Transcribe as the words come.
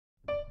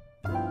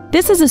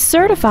This is a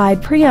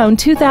certified pre-owned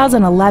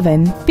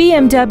 2011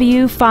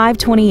 BMW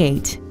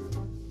 528.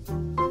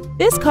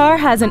 This car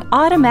has an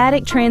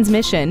automatic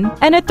transmission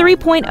and a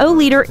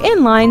 3.0-liter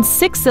inline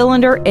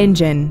six-cylinder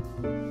engine.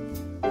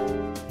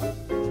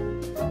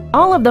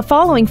 All of the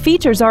following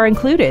features are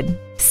included: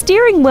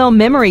 steering wheel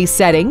memory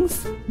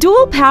settings,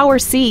 dual power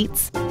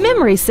seats,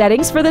 memory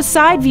settings for the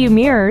side view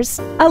mirrors,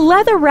 a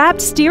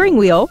leather-wrapped steering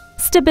wheel,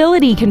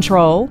 stability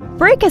control,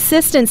 brake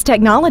assistance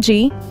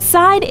technology,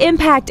 side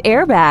impact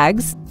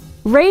airbags,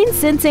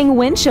 rain-sensing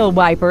windshield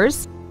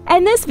wipers,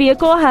 and this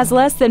vehicle has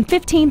less than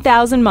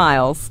 15,000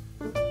 miles.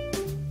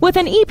 With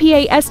an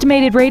EPA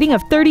estimated rating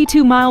of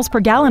 32 miles per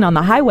gallon on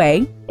the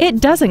highway, it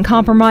doesn't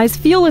compromise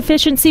fuel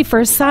efficiency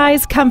for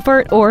size,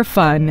 comfort, or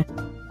fun.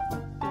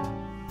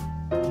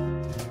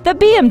 The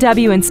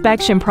BMW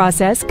inspection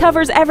process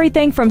covers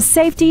everything from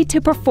safety to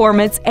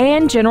performance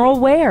and general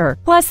wear.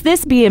 Plus,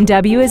 this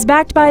BMW is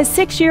backed by a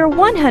 6-year,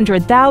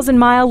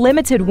 100,000-mile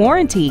limited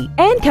warranty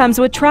and comes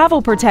with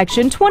travel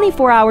protection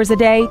 24 hours a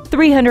day,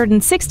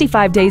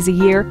 365 days a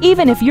year,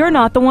 even if you're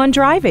not the one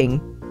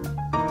driving.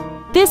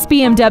 This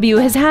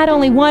BMW has had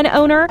only one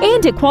owner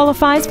and it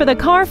qualifies for the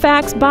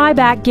Carfax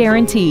buyback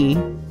guarantee.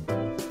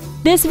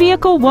 This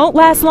vehicle won't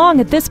last long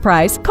at this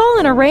price. Call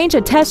and arrange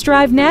a test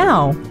drive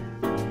now.